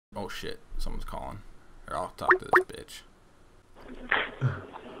Oh shit, someone's calling. Here, I'll talk to this bitch.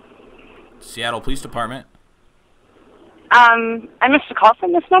 Seattle Police Department. I missed a call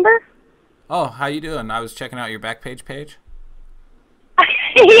from this number. Oh, how you doing? I was checking out your Backpage page.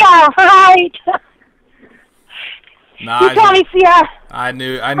 Yeah, right. Nah, You told me, yeah. I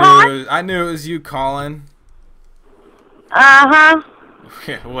knew it was you calling. Uh-huh.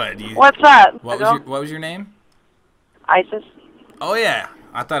 What? What's up? What was your name? ISIS. Oh yeah,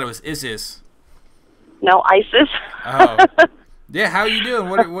 I thought it was Isis. No, ISIS. Oh. Yeah, how are you doing?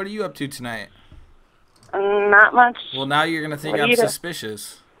 What are you up to tonight? Not much. Well, now you're gonna think I'm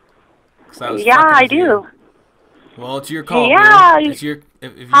suspicious. Yeah, I do. Well, it's your call, yeah, boo. It's your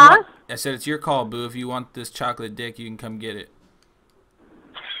if you huh? want, I said it's your call, boo. If you want this chocolate dick, you can come get it.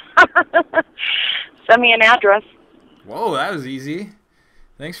 Send me an address. Whoa, that was easy.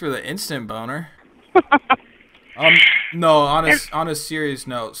 Thanks for the instant boner. No, on a serious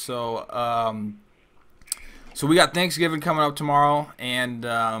note, so we got Thanksgiving coming up tomorrow,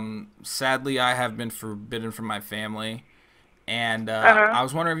 and sadly I have been forbidden from my family, and I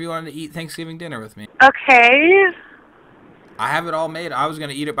was wondering if you wanted to eat Thanksgiving dinner with me. Okay. I have it all made. I was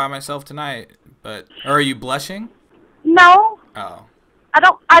gonna eat it by myself tonight, but are you blushing? No. Oh. I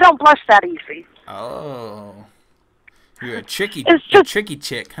don't blush that easy. Oh. You're a tricky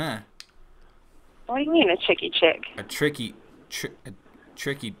chick, huh? What do you mean a tricky chick? A tricky chick.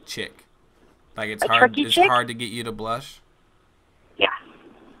 Like it's hard to get you to blush? Yeah.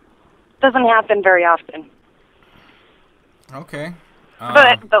 Doesn't happen very often. Okay.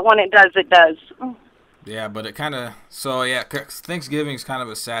 But when it does, it does. Yeah, but it kind of... So, yeah, Thanksgiving's kind of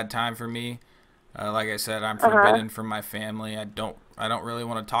a sad time for me. Like I said, I'm forbidden from my family. I don't really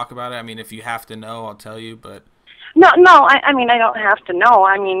want to talk about it. I mean, if you have to know, I'll tell you, but... No, I mean, I don't have to know.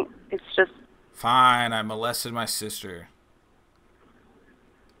 I mean, it's just... Fine, I molested my sister.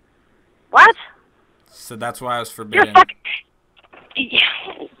 What? So that's why I was forbidden.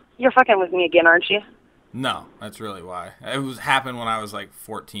 You're fucking with me again, aren't you? No, that's really why. It happened when I was like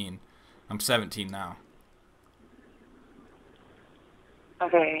 14. I'm 17 now.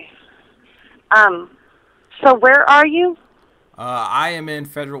 Okay. So where are you? I am in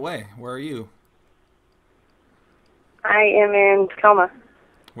Federal Way. Where are you? I am in Tacoma.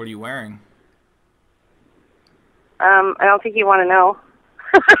 What are you wearing? I don't think you want to know.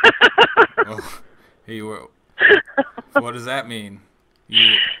 Oh, what does that mean?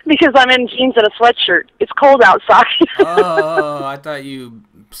 Because I'm in jeans and a sweatshirt. It's cold outside. Oh, I thought you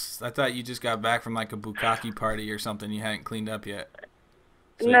just got back from like a bukkake party or something. You hadn't cleaned up yet.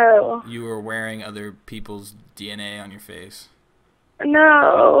 So no. You were wearing other people's DNA on your face.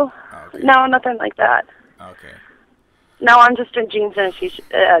 No. Okay. No, nothing like that. Okay. No, I'm just in jeans and a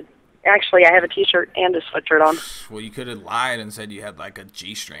t-shirt. Actually, I have a t-shirt and a sweatshirt on. Well, you could have lied and said you had like a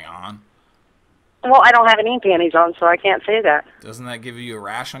G-string on. Well, I don't have any panties on, so I can't say that. Doesn't that give you a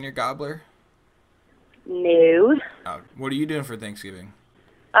rash on your gobbler? No. Oh, what are you doing for Thanksgiving?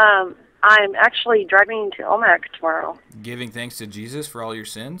 I'm actually driving to Omak tomorrow. Giving thanks to Jesus for all your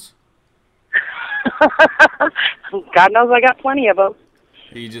sins? God knows I got plenty of them.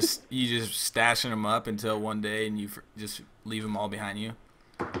 You just stashing them up until one day and you just leave them all behind you?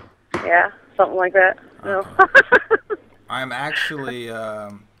 Yeah, something like that. Okay. No. I'm actually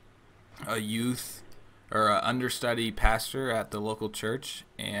a youth or an understudy pastor at the local church,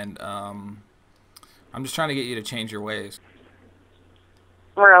 and I'm just trying to get you to change your ways.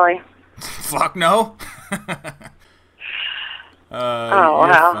 Really? Fuck no. Oh, you're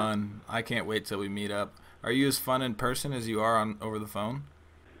wow. fun. I can't wait till we meet up. Are you as fun in person as you are over the phone?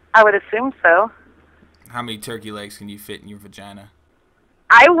 I would assume so. How many turkey legs can you fit in your vagina?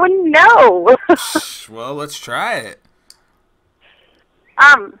 I wouldn't know. Well, let's try it.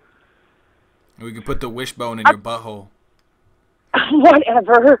 We could put the wishbone in your butthole.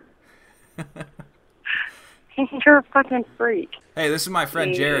 Whatever. You're a fucking freak. Hey, this is my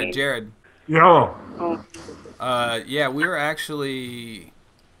friend Jared. Jared. Yo. Oh. Yeah, we were actually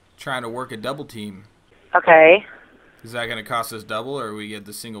trying to work a double team. Okay. Is that going to cost us double, or we get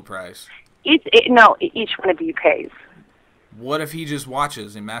the single price? No, each one of you pays. What if he just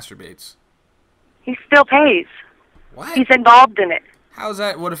watches and masturbates? He still pays. What? He's involved in it. How's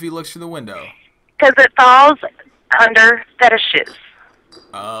that? What if he looks through the window? Because it falls under fetishes.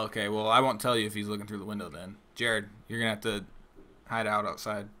 Oh, okay. Well, I won't tell you if he's looking through the window then. Jared, you're going to have to hide out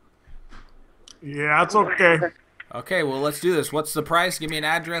outside. Yeah, it's okay. Okay, well, let's do this. What's the price? Give me an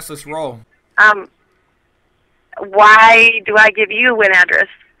address. Let's roll. Why do I give you an address?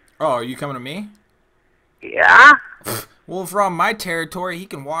 Oh, are you coming to me? Yeah. Well, if we're on my territory, he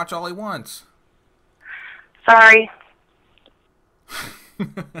can watch all he wants. Sorry.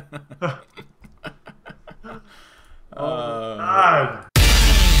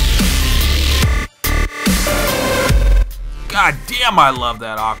 damn, I love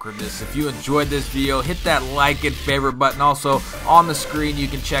that awkwardness. If you enjoyed this video, hit that like and favorite button. Also, on the screen, you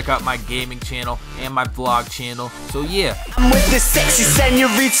can check out my gaming channel and my vlog channel. So, yeah. I'm with the sexy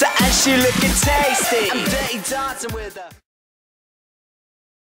senorita and she looking tasty. I'm dirty dancing with her.